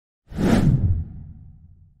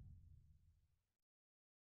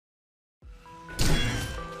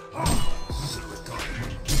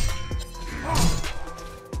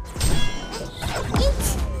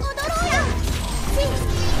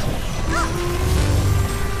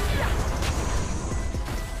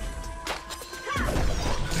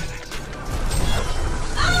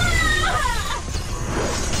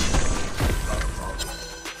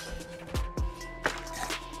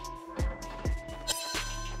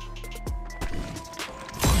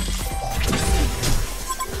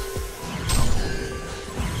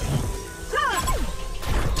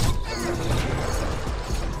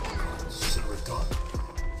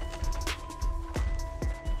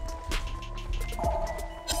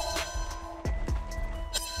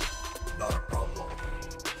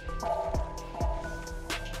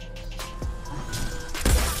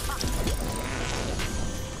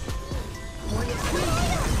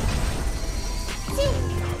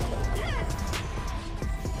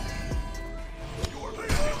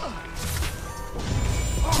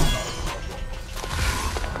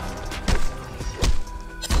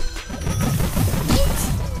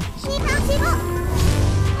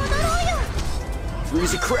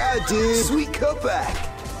Freeze the crowd, dude. Sweet cutback.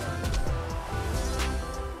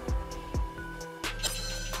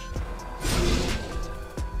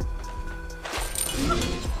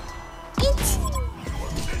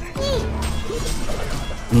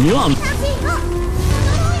 Yum.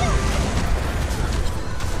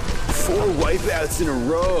 4 wipeouts in a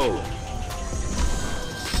row.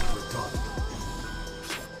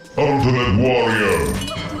 Ultimate Warrior.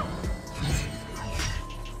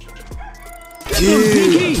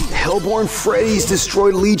 Dude, Hellborn Freddy's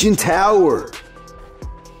destroyed Legion Tower.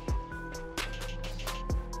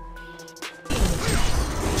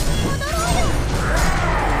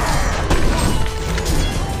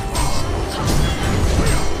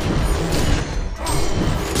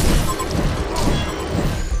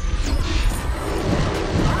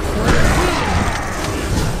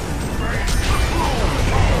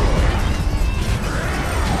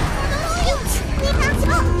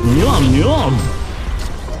 Yum, yum.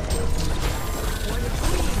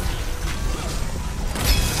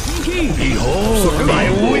 Behold my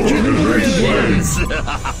wicked dreams.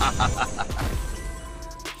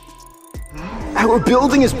 Our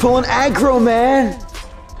building is pulling aggro, man.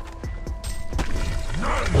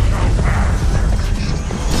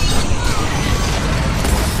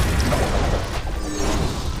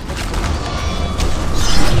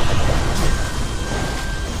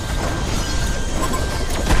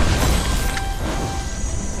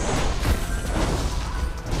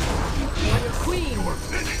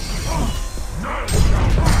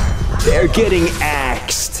 They're getting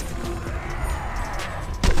axed.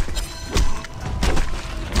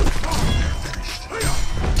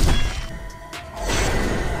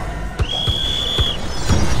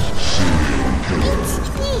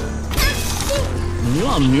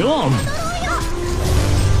 Yum, yum.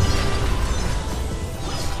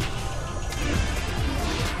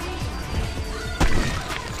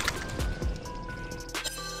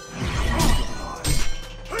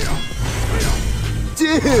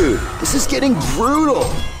 Dude, this is getting brutal.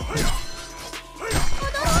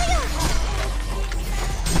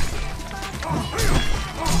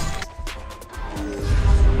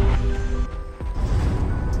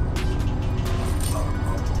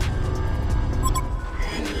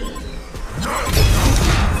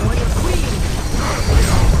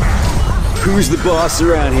 Who's the boss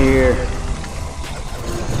around here?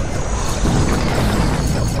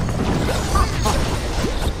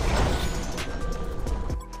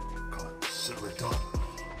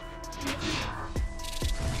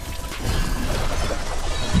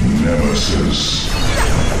 Nemesis.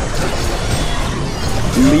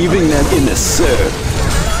 Leaving them in the surf.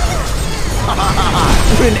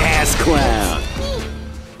 What an ass clown.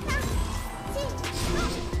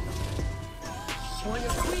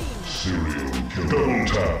 Serial killer. Double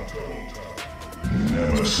tap.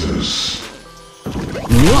 Nemesis.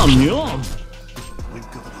 Yum, yum.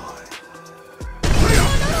 Blink of an eye.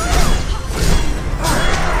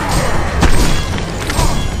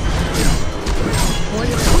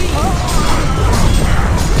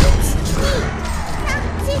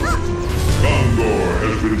 Gondor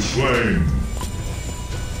has been slain.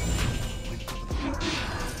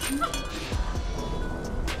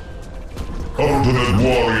 Ultimate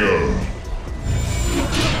Warrior.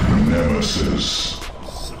 Nemesis.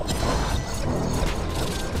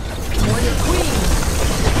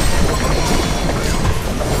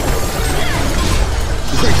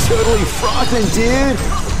 We're totally frothing, dude.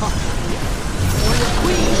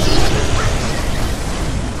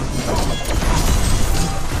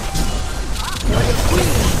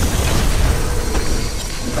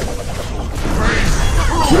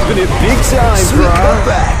 Ripping it big time, bro.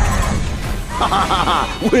 Back.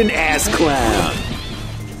 What an ass clown.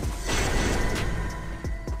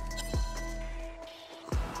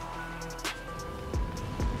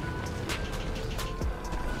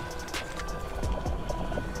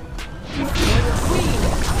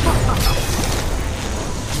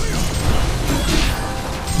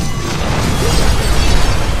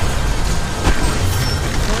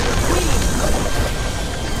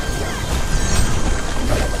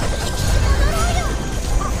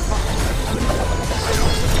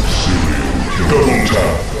 Double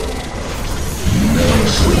tap.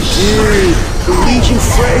 Nemesis. Dude, the Legion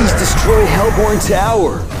Freys destroyed Hellborn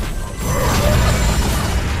Tower.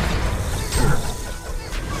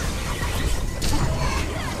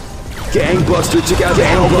 Gangbuster took out the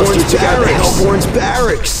Hellborn's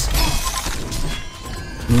barracks.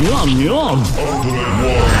 Yum, yum. Ultimate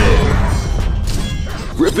Warrior.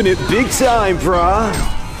 Ripping it big time, brah.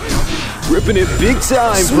 Ripping it big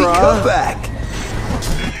time, Sweet brah. Cutback.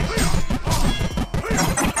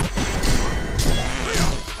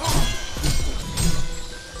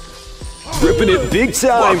 Ripping it big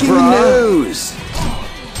time, Walking the nose.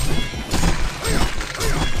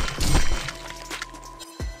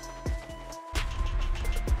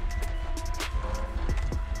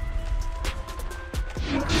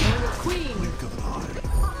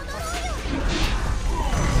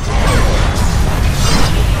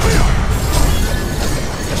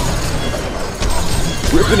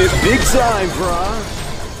 Ripping it big time, brah.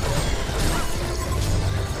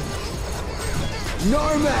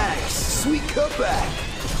 Narmax, sweet cutback.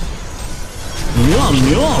 Yum,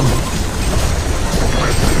 yum.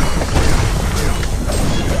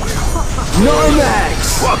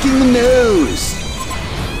 Narmax, walking the nose.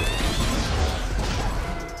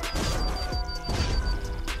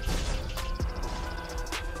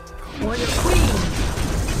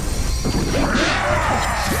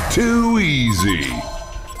 Too easy.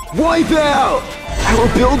 Wipe out! Our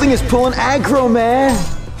building is pulling aggro, man.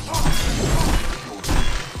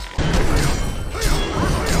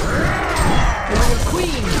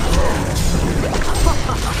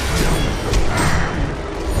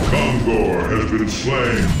 Gondor has been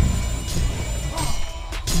slain.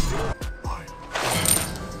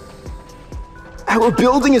 Our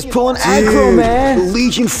building is pulling aggro, man. The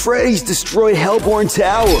Legion Freddy's destroyed Hellborn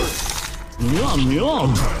Tower. Yum,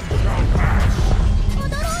 yum.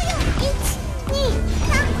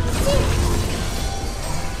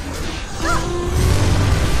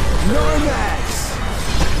 Narmax!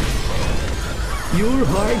 Your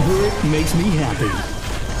hard work makes me happy.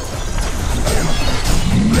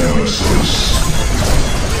 Nemesis.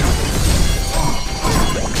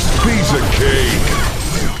 Piece of cake.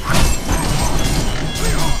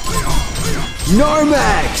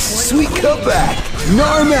 Narmax! Sweet cutback!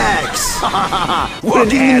 Narmax! What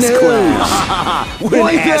an ass clown! What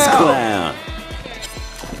an ass clown!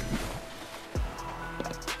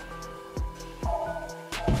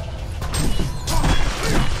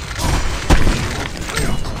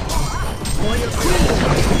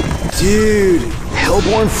 Dude,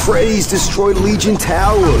 Hellborn Freddy's destroyed Legion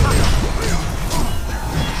Tower.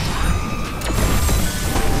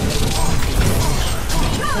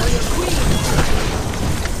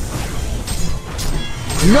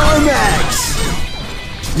 Narmax!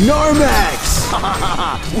 Narmax!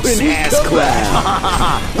 What an ass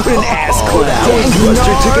clown! What an ass clown!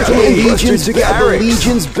 Gangbusters took out the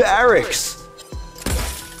Legion's barracks!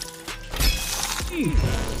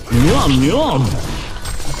 Yum, yum.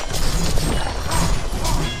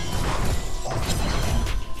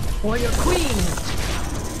 Warrior Queen!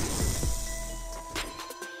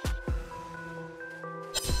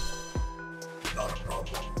 Not a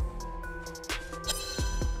problem.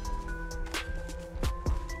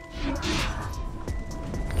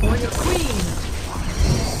 Warrior Queen!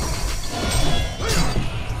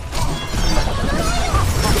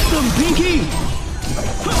 Them Pinky!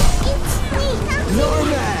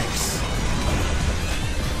 Narmax!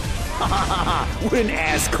 What an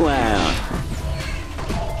ass clown!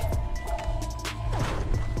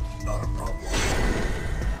 Not a problem.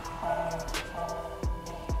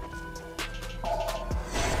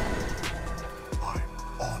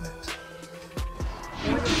 I'm on it.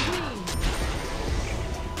 Warrior Queen!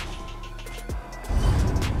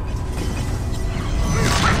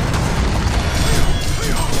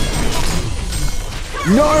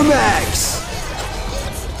 Narmax!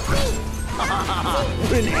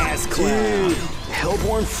 What an ass clown! Dude,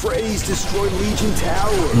 Hellborn Freddy's destroyed Legion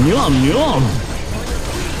Tower. Yum, yum.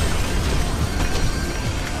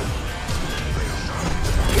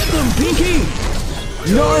 Get them, Pinky!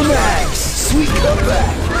 Narmax! Sweet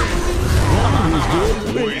cutback!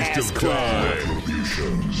 Waste of time.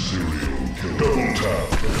 Retribution, serial kill. Double tap.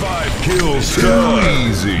 5 kills. Too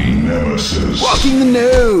easy. Nemesis. Walking the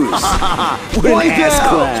nose! What an ass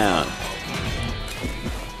clown!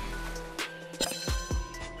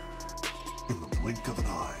 In the blink of an eye.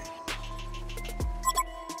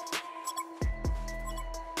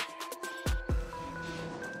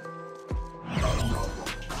 Not a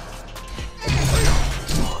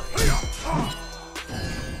problem.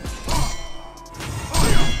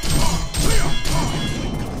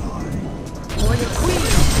 Warrior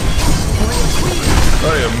Queen! Warrior Queen! I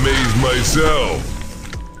amaze myself.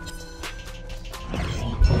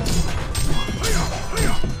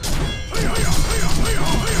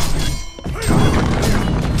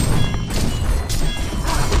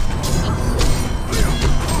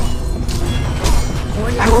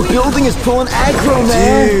 Our building is pulling aggro,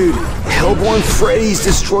 man! Dude, Hellborn Freddy's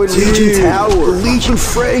destroyed Legion Tower. The Legion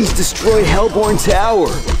Freddy's destroyed Hellborn Tower.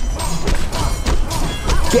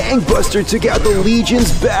 Gangbuster took out the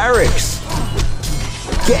Legion's barracks.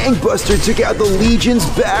 Gangbuster took out the Legion's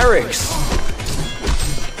barracks.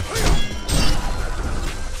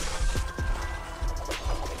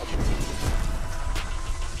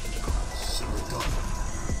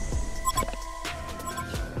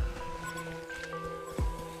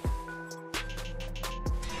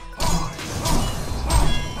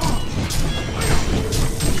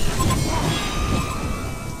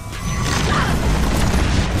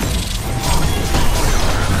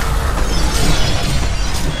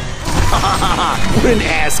 What an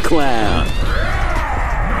ass clown.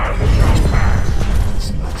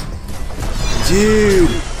 Dude,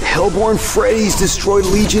 Hellborn Phrase destroyed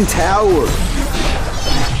Legion Tower.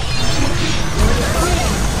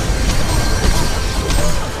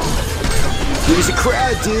 Here's a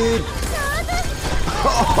crowd, dude.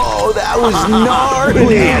 Oh, that was gnarly.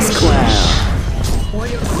 What an ass clown.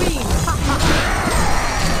 Warrior Queen.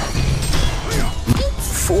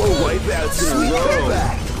 4 wipeouts in a row.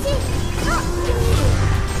 Back.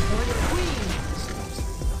 Warrior Queen.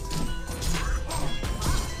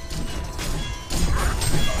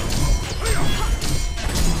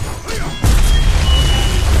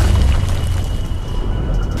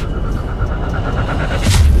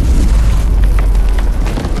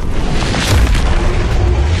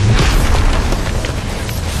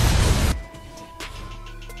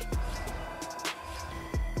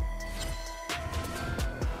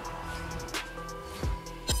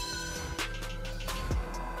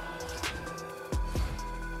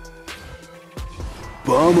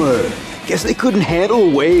 Bummer. Guess they couldn't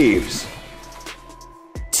handle waves.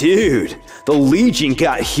 Dude, the Legion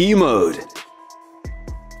got hemoed.